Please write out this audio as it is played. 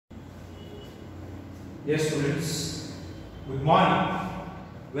Yes students, good morning.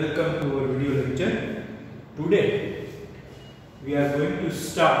 Welcome to our video lecture. Today we are going to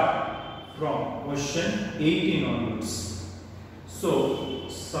start from question 18 onwards. So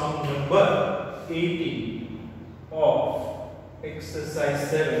sum number 18 of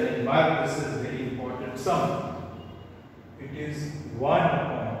exercise 7, and mark this is very important sum. It is 1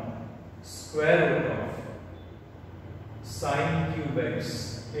 upon square root of sine cube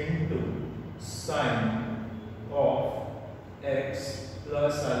x into sine of x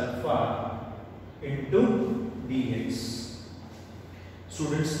plus alpha into dx.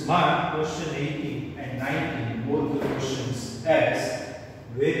 Students, mark question 18 and 19 both the questions as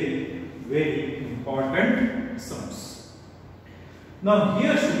very important sums. Now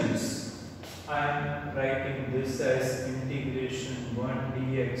here students, I am writing this as integration 1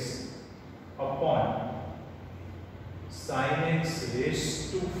 dx upon sin x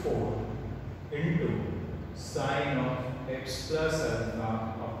raised to 4 into sine of x plus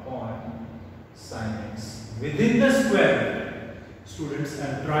alpha upon sin x. Within the square, students, I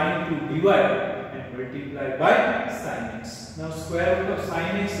am trying to divide and multiply by sin x. Now square root of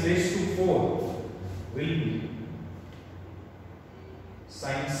sin x raised to 4 will be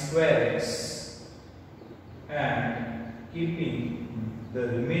sin square x, and keeping the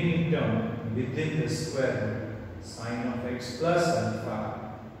remaining term within the square root, sine of x plus alpha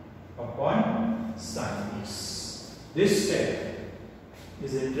upon sin x. This step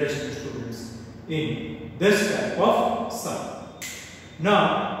is interesting students in this type of sum.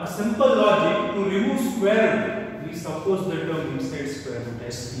 Now a simple logic: to remove square root, we suppose the term inside square root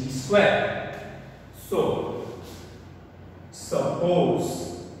as t square. So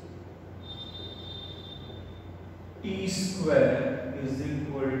suppose t square is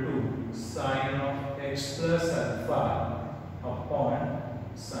equal to sine of x plus alpha upon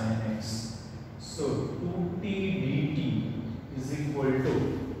sin x. So 2t dt is equal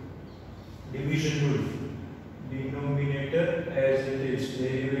to division rule. Denominator as it is,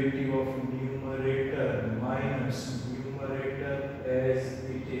 derivative of numerator minus numerator as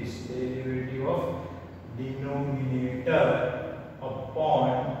it is, derivative of denominator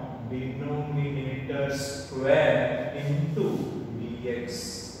upon denominator square into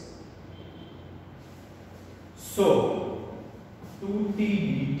dx. So 2t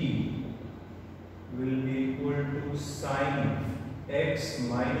dt will be equal to sine x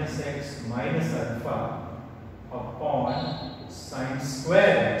minus alpha upon sine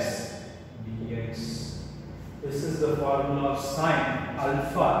square x dx. This is the formula of sine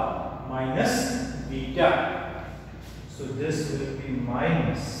alpha minus beta. So this will be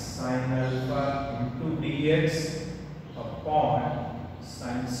minus sine alpha into dx upon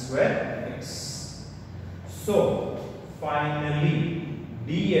sine square x. So finally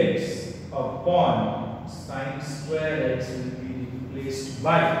dx upon sine square x will be replaced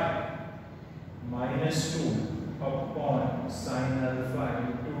by minus 2 upon sine alpha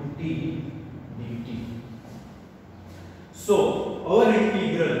into t dt. So our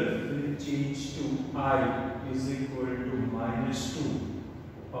integral will change to I is equal to minus 2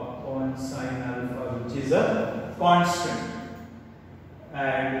 upon sine alpha, which is a constant,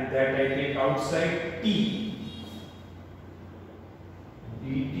 and that I take outside t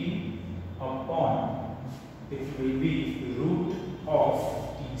dt upon, it will be root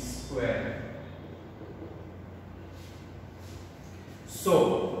of t square.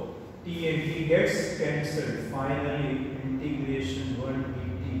 So t and t gets cancelled. Finally integration 1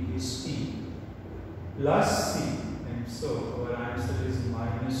 dt is t plus c, and so our answer is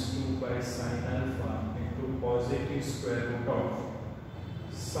minus 2 by sine alpha into positive square root of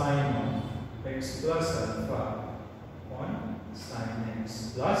sine of x plus alpha on sin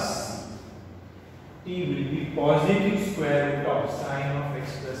x plus c. T will be positive square root of sine of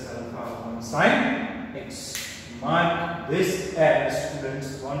x plus alpha on sin x. Mark this as,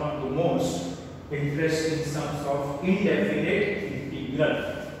 students, one of the most interesting sums of indefinite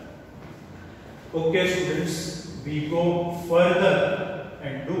integral. Okay students, we go further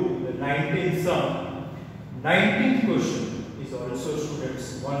and do the 19th sum. 19th question is also,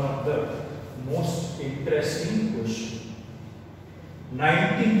 students, one of the most interesting question.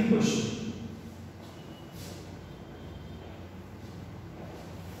 19th question.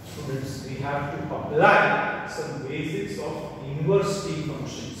 Students, we have to apply some basics of inverse t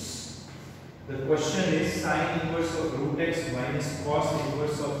functions. The question is sine inverse of root x minus cos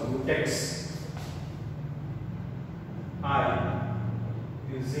inverse of root x I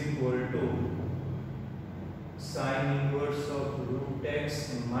is equal to sine inverse of root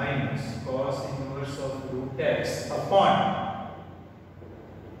x minus cos inverse of root x upon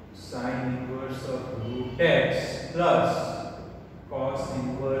sine inverse of root x plus cos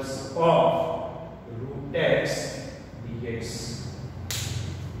inverse of root x dx.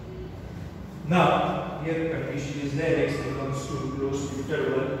 Now, here condition is there, x belongs to closed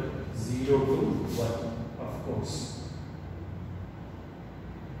interval 0 to 1, of course.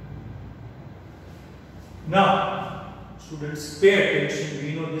 Now, students, pay attention.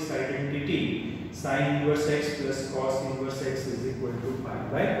 We know this identity, sine inverse x plus cos inverse x is equal to pi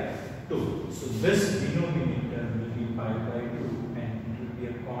by 2. So, this denominator will be pi by 2 and it will be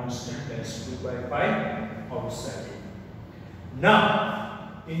a constant as 2 by pi outside.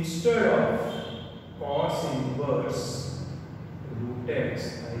 Now, instead of cos inverse root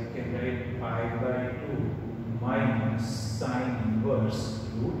x, I can write pi by 2 minus sine inverse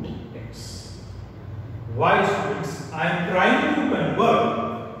root x. Why, students? I am trying to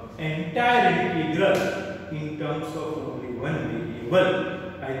convert entire integral in terms of only one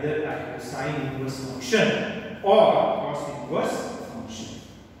variable. Either I have sine inverse function or cos inverse function.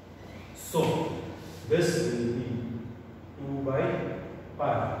 So, this will be 2 by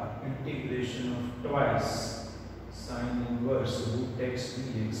pi integration of twice sine inverse root x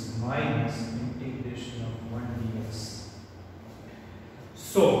dx minus integration of 1 dx.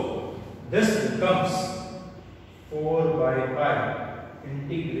 So, this becomes 4 by pi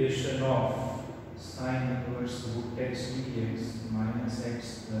integration of sine inverse root x dx minus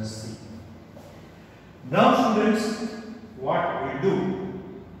x plus c. Now, students, what we'll do,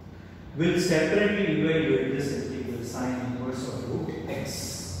 we'll separately evaluate this integral sine inverse of root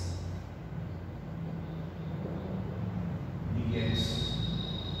x dx,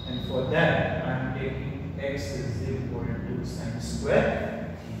 and for that I am taking x is equal to sine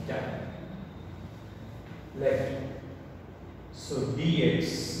square theta. Left. So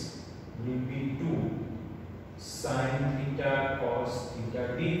dx will be 2 sine theta cos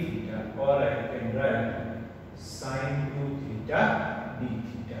theta d theta, or I can write sine 2 theta d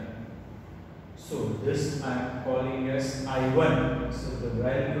theta. So this I am calling as I1. So the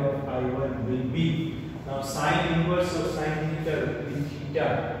value of I1 will be, now sine inverse of sine theta will be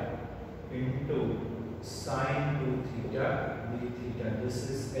theta into sine 2 theta d theta. This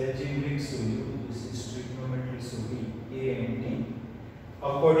is algebraic, so u, this is trigonometry, so v, a and t.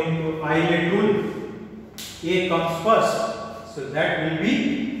 According to Euler rule, a comes first, so that will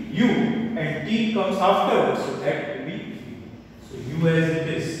be u, and t comes afterwards, so that will be v. So u as it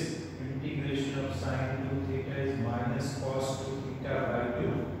is, integration of sine 2 theta is minus cos 2 theta by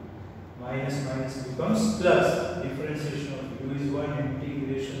 2. Minus minus becomes plus. Differentiation of u is 1,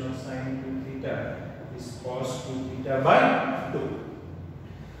 integration of sine 2 theta is cos 2 theta by 2.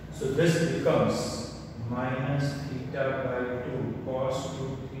 So this becomes minus theta by 2 cos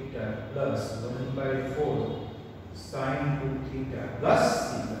 2 theta plus 1 by 4 sine 2 theta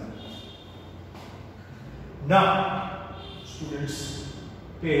plus theta. Now, students,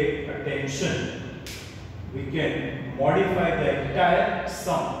 pay attention. We can modify the entire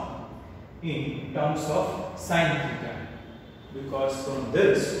sum in terms of sine theta, because from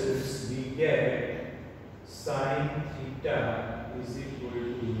this, students, we get sine theta is equal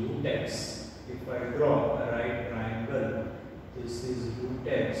to root x. If I draw a right triangle, this is root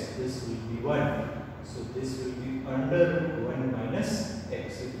x, this will be 1. So this will be under root 1 minus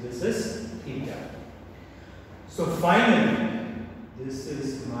x if this is theta. So finally, this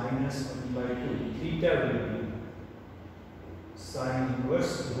is minus 1 by 2. Theta will be sine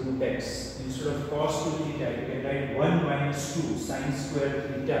inverse root x. Instead of cos 2 theta, you can write 1 minus 2 sine square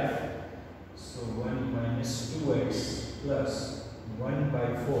theta. So 1 minus 2x plus 1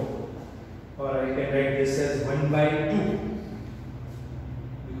 by 4. Or I can write this as 1 by 2.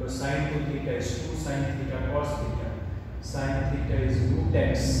 Because sine 2 theta is 2 sine theta cos theta. Sine theta is root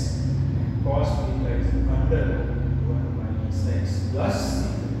x. And cos theta is under 1 minus x plus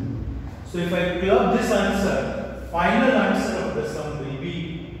theta. So if I club this answer, final answer of the sum will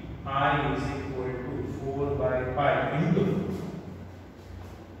be I is equal to 4 by pi into,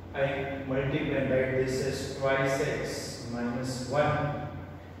 I multiply and write this as twice x minus 1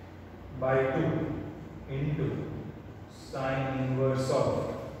 by 2 into sine inverse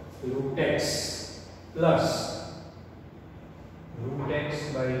of root x plus root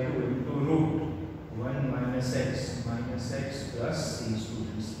x by 2 into root 1 minus x plus c,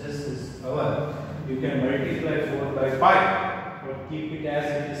 students. This is our, you can multiply 4 by pi or keep it as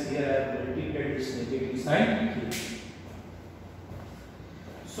it is here. I have multiplied this negative sign here.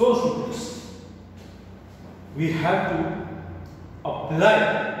 So students, we have to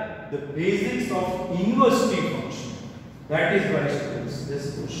apply the basics of inverse t function. That is why, students,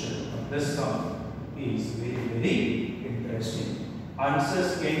 this question of this sum is very, very interesting.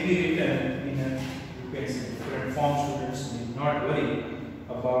 answers can be written in a, you can say, different form. Students need not worry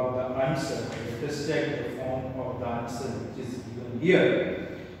about the answer. Let us check the form of the answer which is given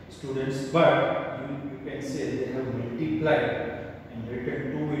here, students. But you can say they have multiplied and written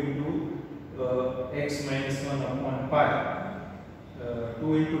 2 into x minus 1 upon pi.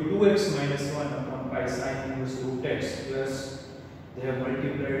 2 into 2x minus 1 upon pi sine inverse root x, plus they have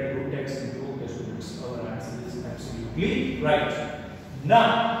multiplied root x into root x. Students, our answer is absolutely right.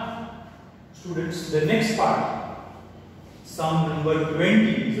 Now, students, the next part, sum number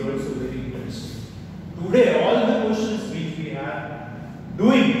 20, is also very interesting. Today, all the questions which we are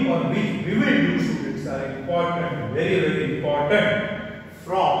doing or which we will do, students, are important, very, very important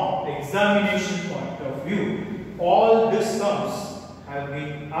from examination point of view. All these sums have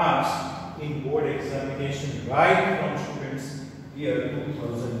been asked in board examination right from students year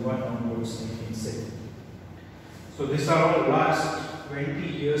 2001 onwards, you can say. So these are all last 20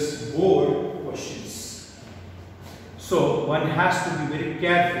 years board questions. So one has to be very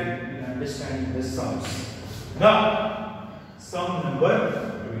careful in understanding the sums. Now, sum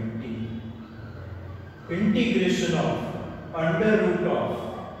number 20. Integration of under root of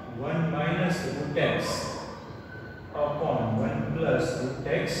 1 minus root x upon 1 plus root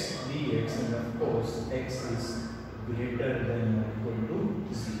x dx, and of course x is greater than or equal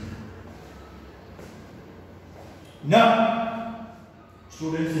to 0. Now,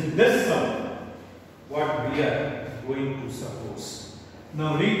 students, in this sum, what we are going to suppose.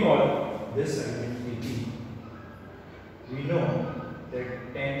 Now recall this identity. We know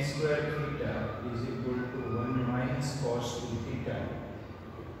that tan square theta is equal to 1 minus cos 2 theta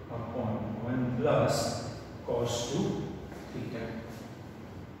upon 1 plus cos 2 theta.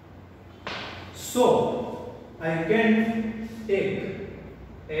 So, I can take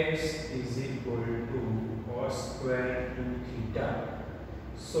x is equal to cos square 2 theta.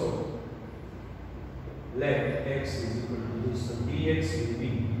 So, let x is equal to this. So, dx will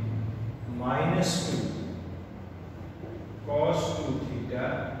be minus 2 cos 2 theta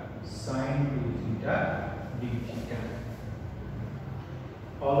sin 2 theta d theta.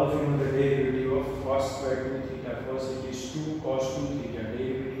 All of you know the derivative of cos square 2 theta. First it is 2 cos 2 theta.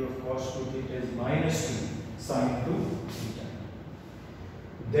 Derivative of cos 2 theta is minus 2 sin 2 theta.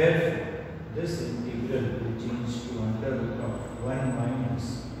 Therefore, this integral will change to under root of 1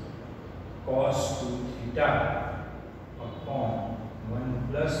 minus cos 2 theta upon 1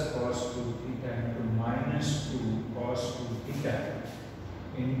 plus cos 2 theta into minus 2 cos 2 theta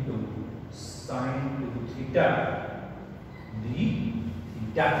into sin 2 theta d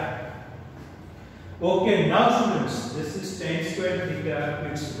theta. Okay, now students, this is tan square theta,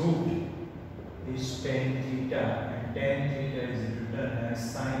 its root is tan theta, and tan theta is written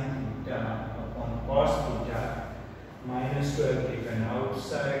as sin theta upon cos theta minus 12 taken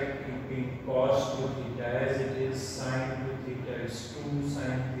outside, keeping cos 2 theta as it is, sin 2 theta is 2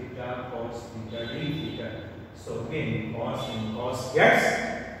 sin theta cos theta d theta. So again, cos and cos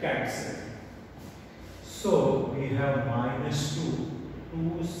gets cancelled. So we have minus 2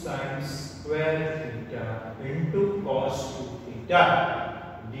 sin square theta into cos 2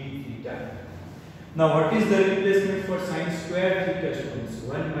 theta d theta. Now what is the replacement for sin square theta, students?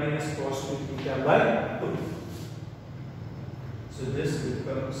 1 minus cos 2 theta by 2. So this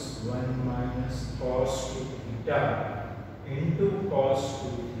becomes 1 minus cos 2 theta into cos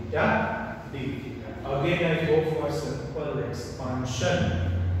 2 theta d theta. Again I go for simple expansion.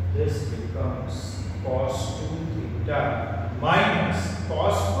 This becomes cos 2 theta minus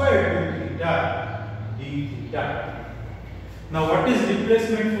cos square 2 theta d theta. Now what is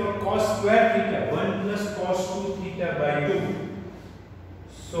replacement for cos square theta? 1 plus cos 2 theta by 2.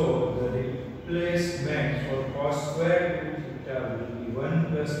 So the replacement for cos square 2 theta will be 1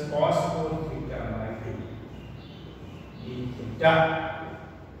 plus cos 4 theta by 2 d theta.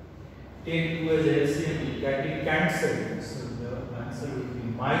 Take 2 as LCM, get it cancelled. So the answer will be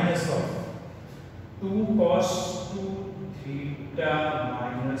minus of 2 cos 2 theta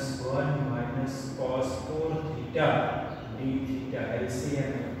minus 1 minus cos 4 theta d theta.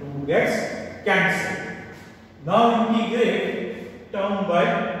 LCM of 2 gets cancelled. Now integrate term by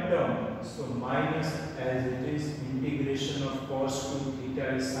term. So minus as it is, integration of cos 2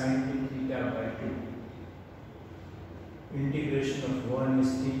 theta is sin 2 theta by 2. Integration of 1 is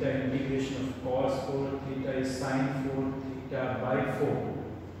theta, integration of cos 4 theta is sin 4 theta by 4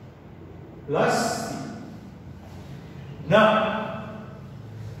 plus c. Now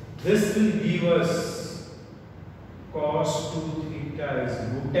this will give us cos 2 theta is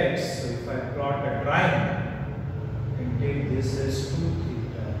root x. So if I plot a triangle and take this as 2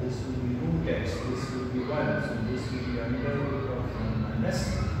 theta, this will be root x, this will be 1, so this will be under root of 1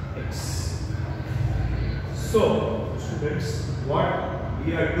 minus x. So, students, what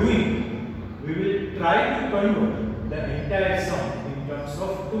we are doing, we will try to convert the entire sum in terms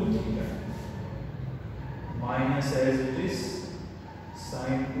of 2 theta. Minus as it is,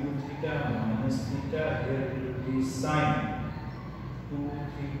 sine 2 theta minus theta, here it will be sine 2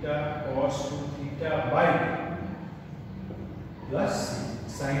 theta cos 2 theta by plus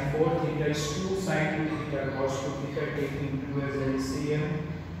sine 4 theta is 2 sine 2 theta cos 2 theta, taking 2 as LCM,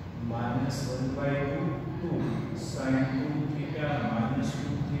 minus 1 by 2 sine 2 theta minus 2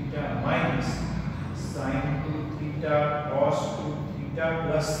 theta minus sine 2 theta cos 2 theta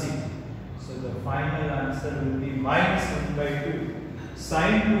plus c. So the final answer will be minus 1 by 2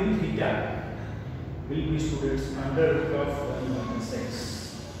 sine 2 theta will be, students, under root of 1 minus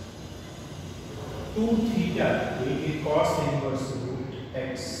x. 2 theta will be cos inverse root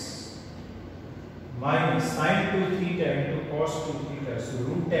x minus sine 2 theta into cos 2 theta, so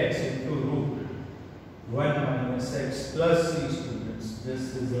root x into root 1 minus x plus c, students.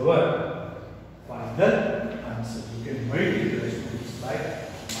 This is our final answer. You can multiply, students, by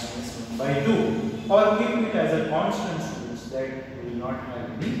minus 1 by 2 or keep it as a constant, students. That will not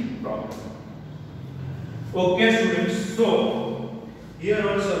have any problem. Okay, students. So here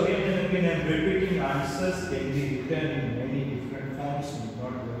also again and again I am repeating, answers can be written in many different forms. Do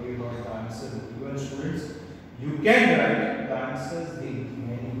not worry about the answer given, students. You can write the answers in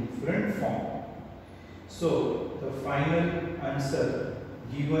many different forms. So the final answer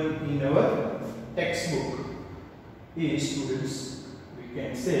given in our textbook is, students, we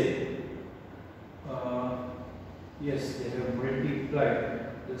can say yes, they have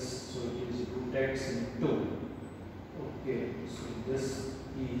multiplied this, so it is root x into. Okay, so this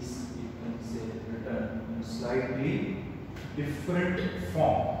is, you can say, written in slightly different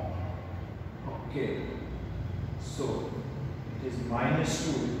form. Okay, so it is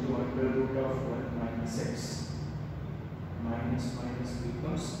minus 2 into under root of 1 minus x. Minus minus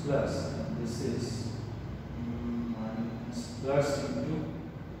becomes plus, and this is minus plus into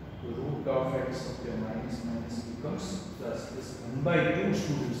root of x. Okay, minus minus becomes plus. This 1 by 2,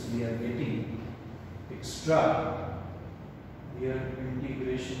 students, we are getting extra. Here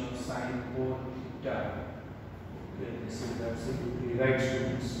integration of sine 4 theta. Okay, this is absolutely right,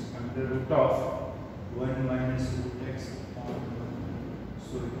 students. Under root of 1 minus root x upon 1.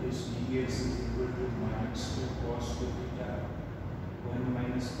 So this dx is equal to minus 2 cos 2 theta. 1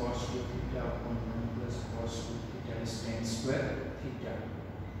 minus cos 2 theta upon 1 plus cos 2 theta is tan square theta.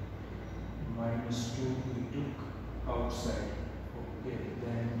 Minus 2 we took outside. Okay,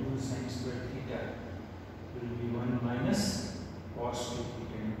 then 2 sin square theta will be 1 minus cos 2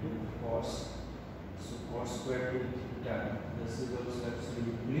 theta into cos. So cos square 2 theta. This is also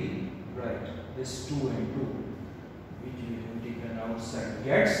absolutely right. This 2 and 2 which we have taken outside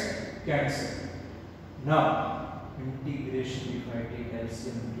gets cancelled. Now integration, if I take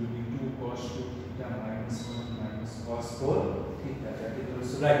LCM, it will be 2 cos 2 theta minus 1 minus cos 4 theta. That is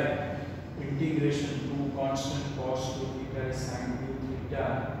also right. Integration 2 constant cos 2 theta is sin 2 theta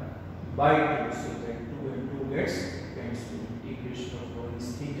by 2. So that 2 and 2 gets cancelled. Integration of 1 is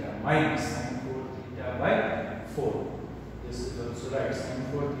theta minus sin 4 theta by 4. This is also right. Sin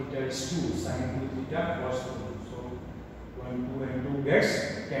 4 theta is 2, sin 2 theta cos 4. So 1, 2 and 2 gets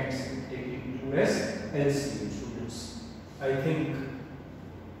cancelled, taking 2 as LCM, students. I think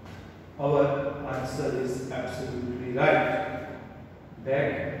our answer is absolutely right.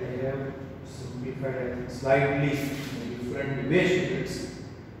 That they have simplified, I think, slightly in different way, students.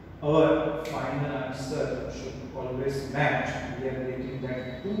 Our final answer should always match. We are getting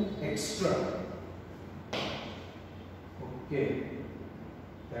that 2 extra. Okay,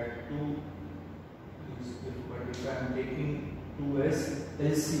 that 2 is, but if I am taking 2 as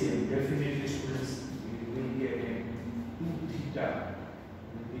LCM, definitely, students, we will get 2 theta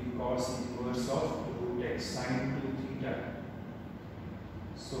will be cos inverse of root x sin 2 theta.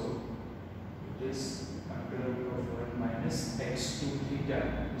 So it is under root of 1 minus x 2 theta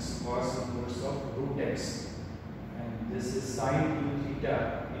is cos inverse of root x, and this is sin 2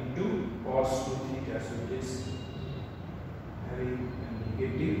 theta into cos 2 theta. So it is having a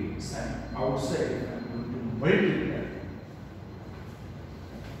negative sign outside. I am going to multiply.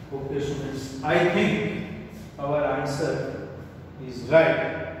 Okay, students, I think our answer is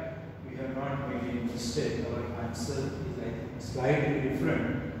right. We have not made any mistake. Our answer is, I think, slightly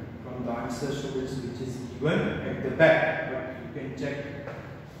different from the answer, students, which is given at the back. But you can check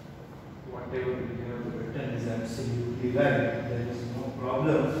whatever we have written is absolutely right. There is no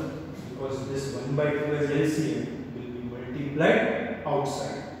problem because this 1 by 2 as LCM will be multiplied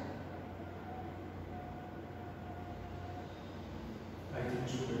outside.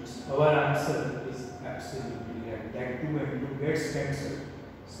 our answer is absolutely right. That 2 and 2 gets cancelled.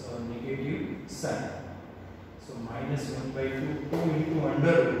 So negative sign. So minus 1 by 2, 2 into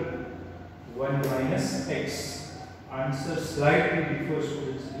under root 1 minus x. Answer slightly differs,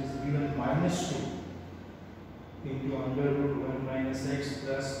 students. It is given minus 2 into under root 1 minus x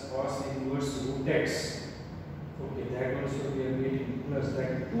plus cos inverse root x. Okay, that also we are getting plus,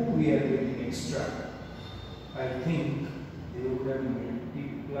 that 2 we are getting extra. I think they would have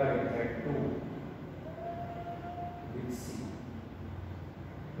multiplied that 2 with c.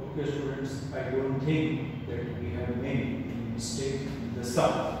 Okay students, I don't think that we have made any mistake in the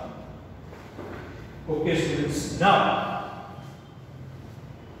sum. Okay students, now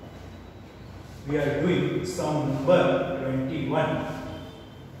we are doing sum number 21.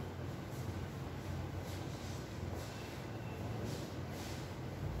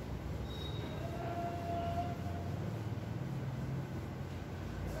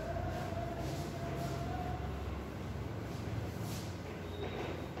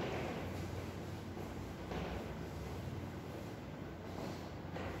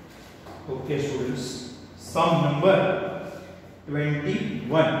 Okay students, sum number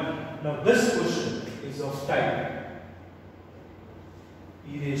 21. Now this question is of type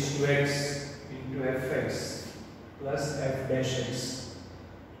e raised to x into fx plus f dash x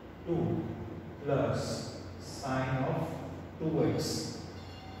 2 plus sine of 2x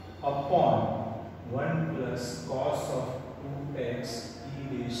upon 1 plus cos of 2x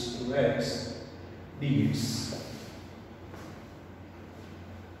e raised to x dx.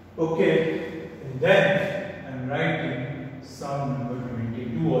 Okay, and then I am writing sum number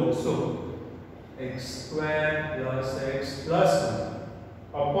 22 also. X square plus x plus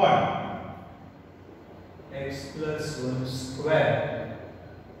 1 upon x plus 1 square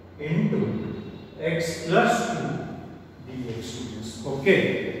into x plus 2 dx students.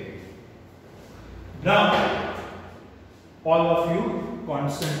 Okay. Now, all of you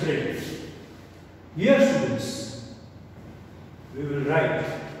concentrate. Here students, we will write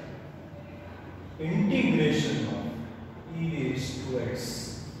integration of e raised to x.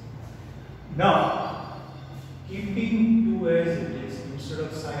 Now, keeping 2 as it is, instead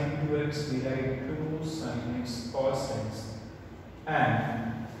of sine 2x, we write 2 sine x cos x,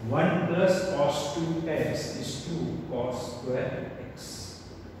 and 1 plus cos 2x is 2 cos square x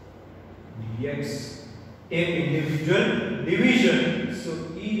dx. Take individual division,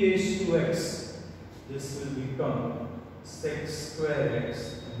 so e raised to x, this will become sec square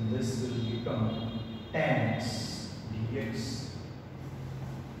x, and this will become tan x dx.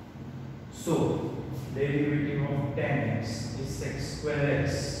 So derivative of tan x is sec square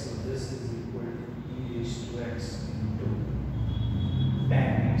x, so this is equal to e raised to x into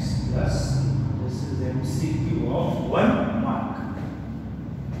tan x plus, this is MCQ of 1 mark.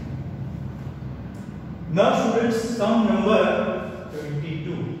 Now students, sum number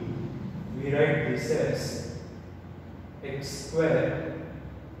 22, we write this as x square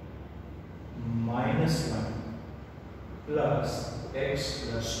minus 1 plus x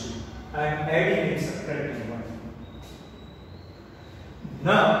plus 2. I am adding and subtracting 1.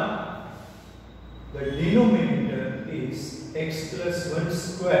 Now, the denominator is x plus 1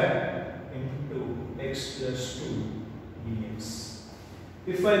 square into x plus 2 dx.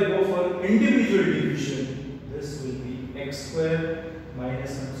 If I go for individual division, this will be x square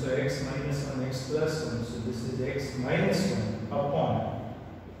minus 1, so x minus 1, x plus 1, so this is x minus 1 upon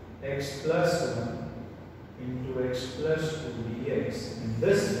x plus 1 into x plus 2 dx, and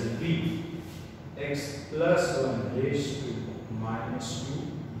this will be x plus 1 raised to minus 2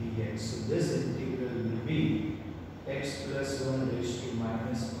 dx. So this integral will be x plus 1 raised to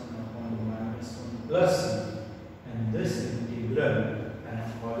minus 1 upon minus 1 plus c, and this integral I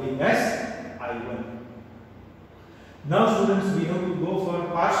am calling as I1. Now students, we have to go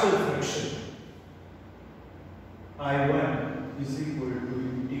for partial fraction. I1 is equal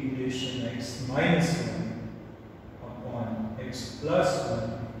to integration x minus 1 upon x plus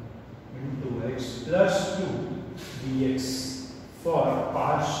 1 into x plus 2 dx for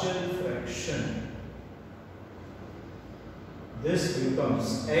partial fraction. This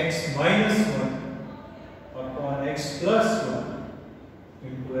becomes x minus 1 upon x plus 1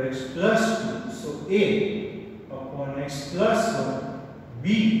 into x plus 2. So a upon x plus 1,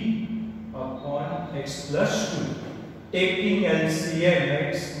 b upon x plus 2. Taking LCM,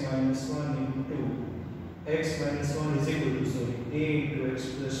 x minus 1 into x minus 1 is equal to, sorry, a into x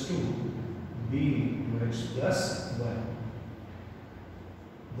plus 2, b into x plus 1.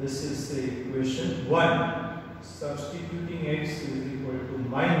 This is the equation 1. Substituting x is equal to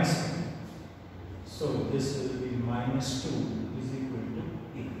minus 1. So this will be minus 2 is equal to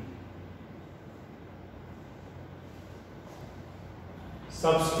a.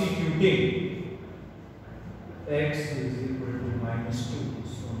 substituting x is equal to minus 2.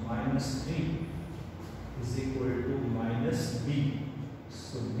 So minus 3 is equal to minus b.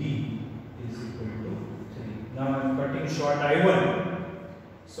 So b is equal to 3. Now I am cutting short I1.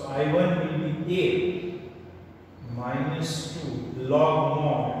 So I1 will be a minus 2 log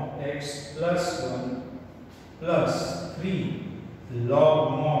mod x plus 1 plus 3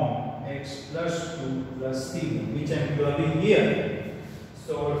 log mod x plus 2 plus 3, which I am plugging here.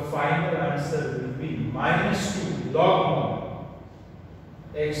 So our final answer will be minus 2 log mod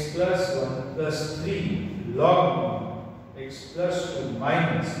x plus 1 plus 3 log mod x plus 2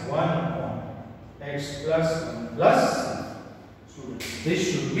 minus 1 upon x plus 1 plus 3. So this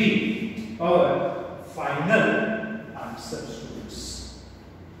should be our final answer, students.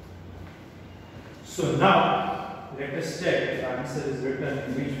 So now let us check the answer is written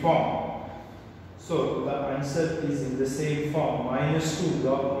in which form. So the answer is in the same form: minus 2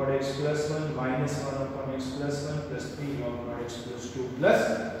 log mod x plus 1 minus 1 upon x plus 1 plus 3 log mod x plus 2 plus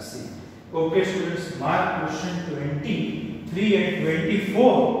c. Okay, students, mark question 23 and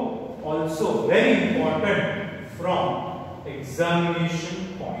 24 also very important from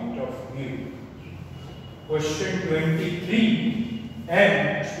examination point of view. Question 23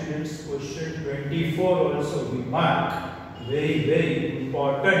 and students question 24 also we mark very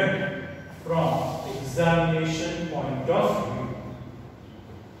important from examination point of view.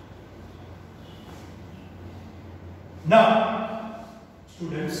 Now,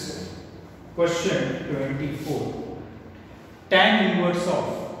 students, question 24. Tan inverse of,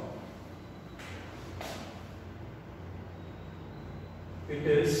 it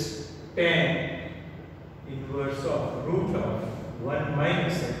is tan inverse of root of 1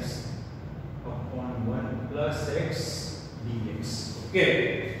 minus x upon 1 plus x dx.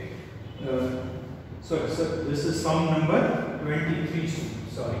 Okay. So this is sum number 23,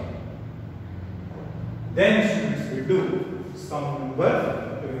 students. Sorry. Then students will do sum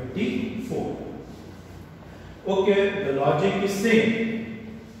number 24. Okay, the logic is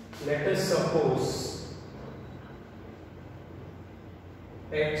same. Let us suppose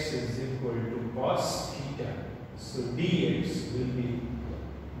x is equal to cos theta. So dx will be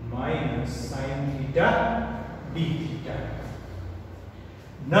minus sin theta d theta.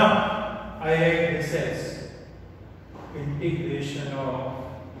 Now I write this as integration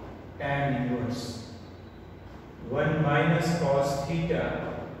of tan inverse 1 minus cos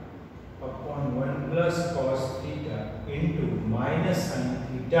theta upon 1 plus cos theta into minus sin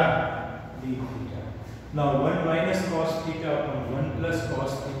theta d theta. Now 1 minus cos theta upon 1 plus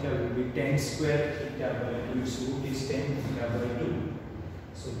cos theta will be tan square theta by 2. Its root is tan theta by 2.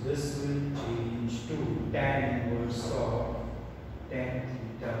 So this will change to tan inverse of tan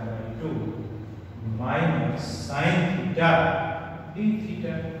theta by 2 minus sin theta d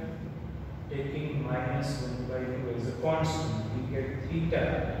theta. Taking minus 1 by 2 as a constant, we get theta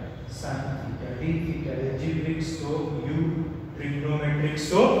sin theta d theta. Algebraic so u, trigonometric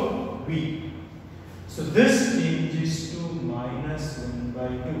so v. So this changes to minus 1 by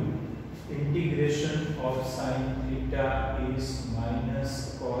 2. Integration of sin theta is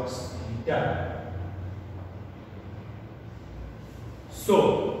minus cos theta.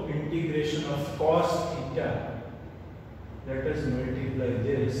 So integration of cos theta, let us multiply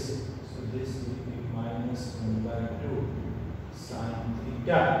this. So this will be minus 1 by 2 sin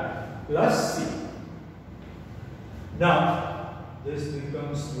theta plus c. Now this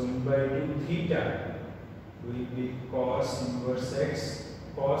becomes 1 by 2 theta will be cos inverse x.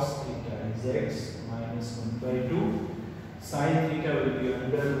 Cos theta is x minus 1 by 2. Sin theta will be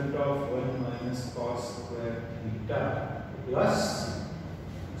under root of 1 minus cos square theta plus c.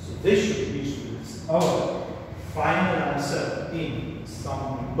 So this should be, students, our final answer in sum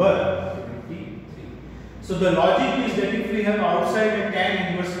number 23. So the logic is that if we have outside a tan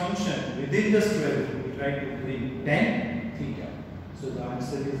inverse function within the square root, we try to bring tan theta. So the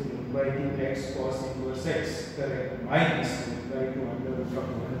answer is 1 by 2 x cos inverse x, correct, minus 1 by 2 under root of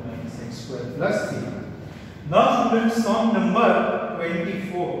 1 minus x square plus theta. Now students, sum number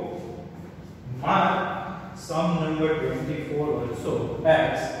 24. Mark sum number 24 also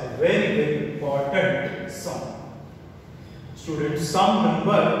as a very important sum. Students, sum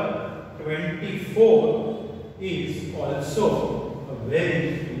number 24 is also a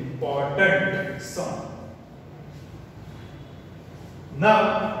very important sum.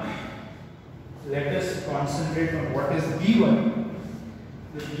 Now let us concentrate on what is given.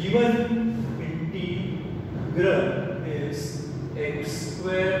 The given integral is x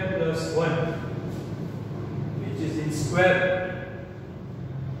square plus 1, which is in square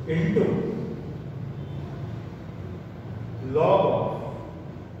root, into log of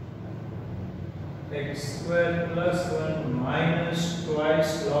x square plus 1 minus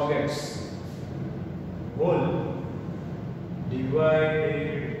twice log x whole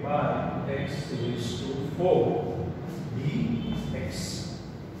divided by x raised to 4 dx.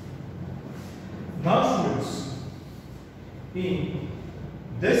 Now students, in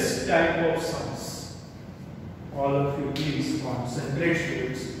this type of sums, all of you please concentrate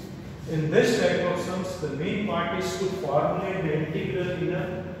students. In this type of sums, the main part is to formulate the integral in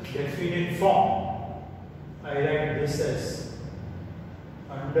a definite form. I write this as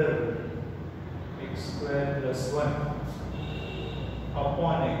under root x square plus 1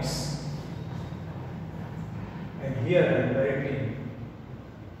 upon x, and here I am writing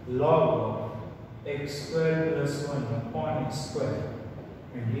log of x square plus 1 upon x square,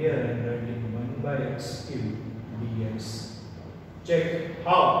 and here I am writing 1 by x cube dx. Check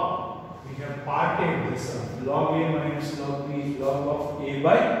how we have parted this up, log a minus log b, log of a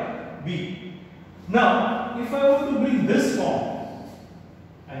by b. Now, if I want to bring this form,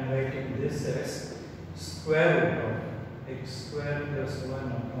 I am writing this as square root of x square plus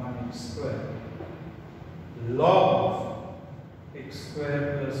 1 upon x square, log of x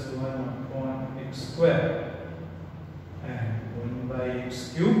square plus 1 upon x square, and 1 by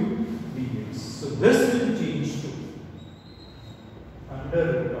x cube dx. So this will change to under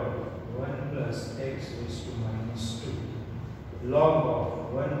root of 1 plus x raised to minus 2 log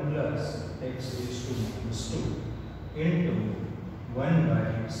of 1 plus x raised to minus 2 into 1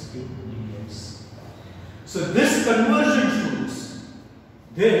 by x cube dx. So this conversion students,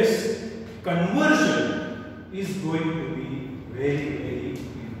 this conversion is going to be very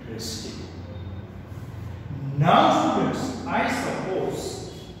interesting. Now students, I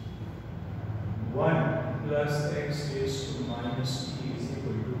suppose 1 plus x raised to minus t is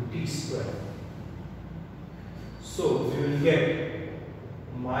equal to t square. So we will get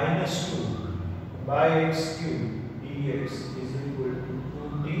minus 2 by x cube dx is equal to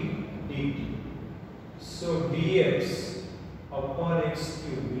 2t dt. So dx upon x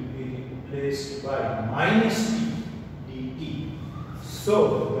cube will be replaced by minus t dt. So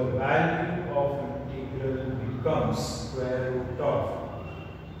the value of integral becomes square root of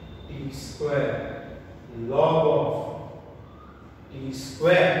t square log of t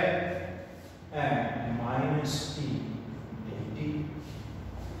square and minus t dt.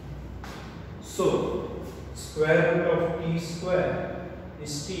 So square root of t square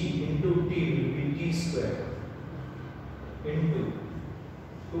is t into t will be t square into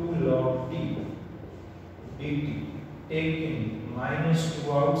 2 log t dt, taking minus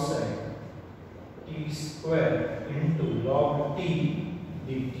 2 outside, t square into log t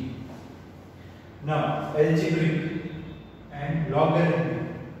dt. Now algebraic and logarithmic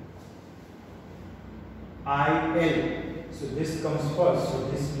IL. So this comes first,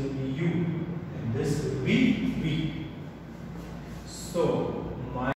 so this will be u and this will be v.